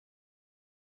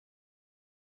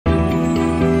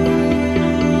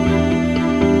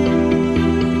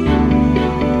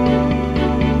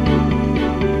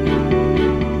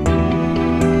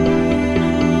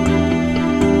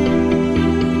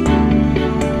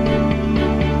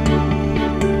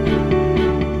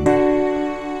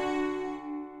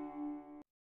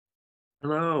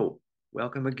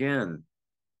Welcome again.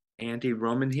 Andy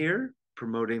Roman here,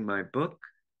 promoting my book,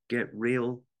 Get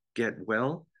Real, Get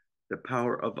Well, The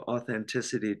Power of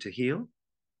Authenticity to Heal.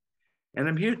 And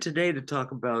I'm here today to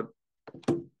talk about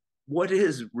what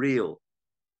is real?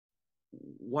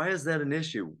 Why is that an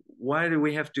issue? Why do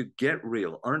we have to get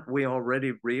real? Aren't we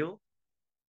already real?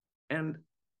 And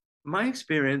my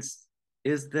experience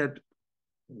is that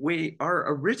we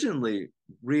are originally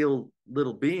real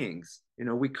little beings.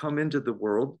 We come into the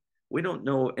world, we don't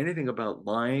know anything about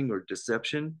lying or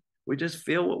deception. We just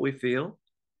feel what we feel,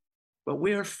 but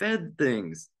we are fed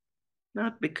things,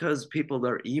 not because people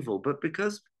are evil, but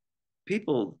because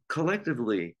people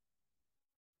collectively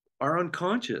are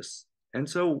unconscious. And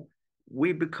so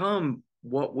we become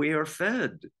what we are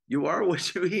fed. You are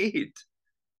what you eat.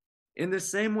 In the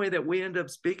same way that we end up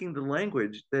speaking the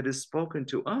language that is spoken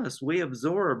to us, we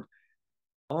absorb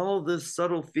all the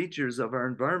subtle features of our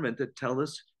environment that tell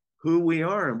us who we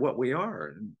are and what we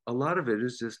are. And a lot of it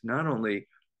is just not only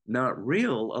not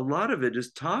real, a lot of it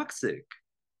is toxic.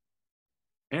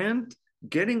 And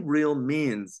getting real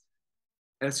means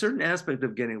a certain aspect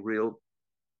of getting real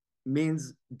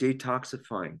means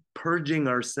detoxifying, purging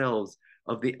ourselves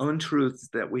of the untruths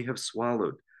that we have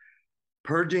swallowed,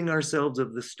 purging ourselves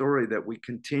of the story that we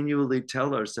continually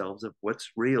tell ourselves of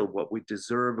what's real, what we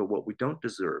deserve, or what we don't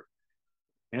deserve.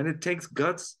 And it takes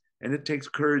guts and it takes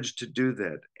courage to do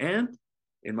that. And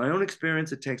in my own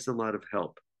experience, it takes a lot of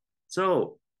help.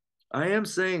 So I am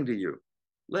saying to you,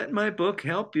 let my book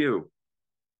help you.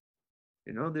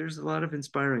 There's a lot of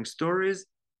inspiring stories.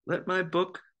 Let my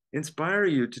book inspire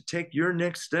you to take your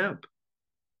next step.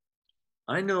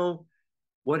 I know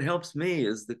what helps me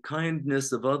is the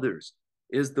kindness of others,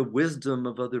 is the wisdom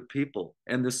of other people,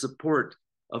 and the support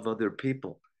of other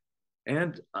people.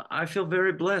 And I feel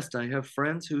very blessed. I have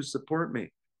friends who support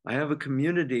me. I have a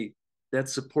community that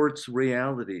supports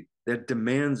reality, that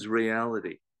demands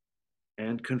reality,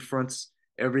 and confronts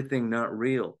everything not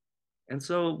real. And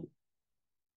so,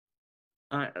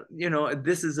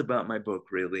 this is about my book,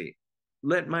 really.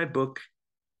 Let my book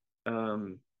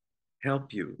um,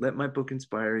 help you. Let my book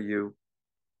inspire you.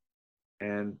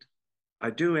 And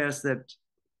I do ask that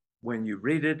when you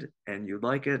read it and you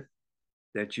like it,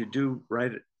 that you do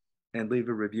write it and leave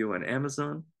a review on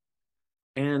Amazon.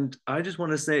 And I just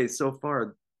want to say, so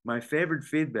far, my favorite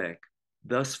feedback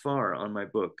thus far on my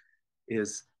book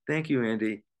is thank you,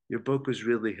 Andy. Your book was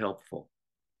really helpful.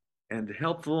 And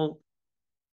helpful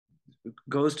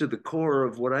goes to the core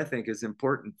of what I think is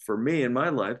important for me in my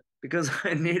life because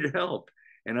I need help.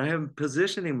 And I am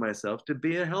positioning myself to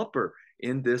be a helper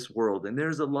in this world. And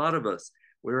there's a lot of us.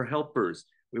 We're helpers.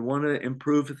 We want to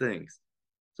improve things.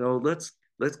 So let's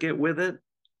get with it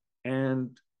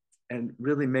and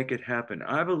really make it happen.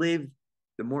 I believe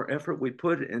the more effort we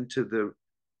put into the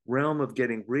realm of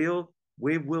getting real,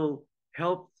 we will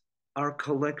help our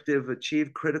collective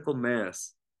achieve critical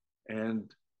mass and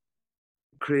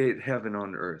create heaven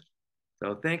on earth.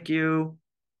 So thank you.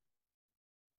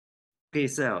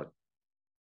 Peace out.